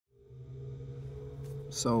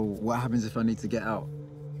So what happens if I need to get out?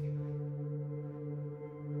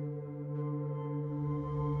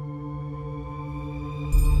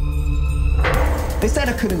 They said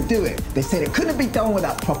I couldn't do it. They said it couldn't be done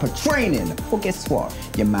without proper training. Well, guess what?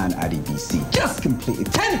 Your man Addy BC just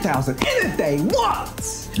completed 10,000 in a day.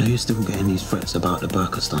 What? You know, you're still getting these threats about the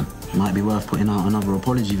burqa stunt. Might be worth putting out another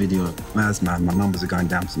apology video. Man, my numbers are going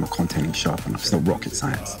down because my content ain't sharp enough. It's not rocket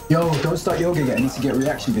science. Yo, don't start yoga yet. I need to get a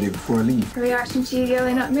reaction video before I leave. A reaction to you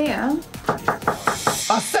yelling at me, huh?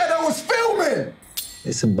 I said I was filming!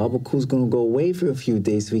 Listen, Bubblecall's gonna go away for a few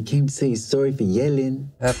days, so he came to say he's sorry for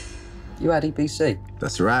yelling. You had EBC?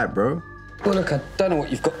 That's right, bro. Well, look, I don't know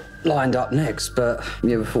what you've got lined up next, but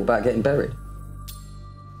you ever thought about getting buried?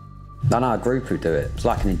 I know a group who do it. It's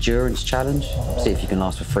like an endurance challenge. See if you can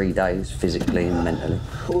last for 3 days, physically and mentally.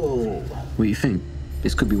 Whoa. What do you think?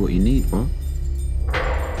 This could be what you need, bro.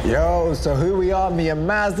 Yo, so who we are, me and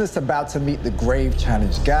Mazda's about to meet the grave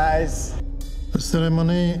challenge, guys. The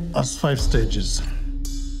ceremony has 5 stages.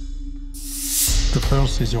 The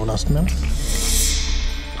first is your last meal.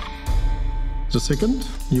 The second,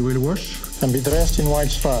 you will wash and be dressed in white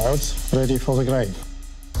shrouds, ready for the grave.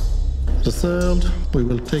 The third, we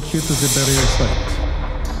will take you to the burial site.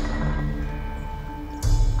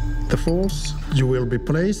 The fourth, you will be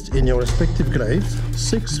placed in your respective graves,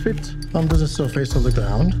 6 feet under the surface of the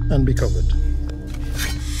ground, and be covered.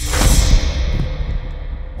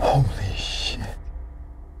 Holy shit.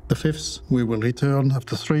 The fifth, we will return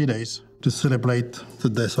after 3 days to celebrate the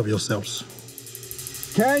death of yourselves.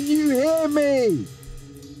 Can you hear me?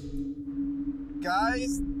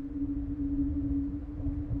 Guys?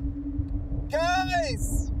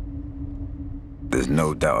 Guys! There's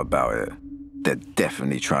no doubt about it. They're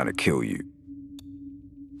definitely trying to kill you.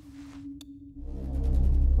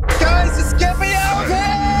 Guys, just get me out here!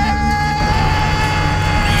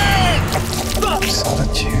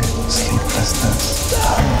 Solitude, sleeplessness,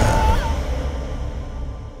 hunger,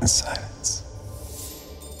 and silence.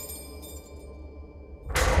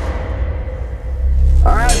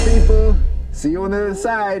 All right, people. See you on the other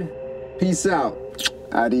side. Peace out.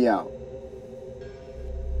 Addy out.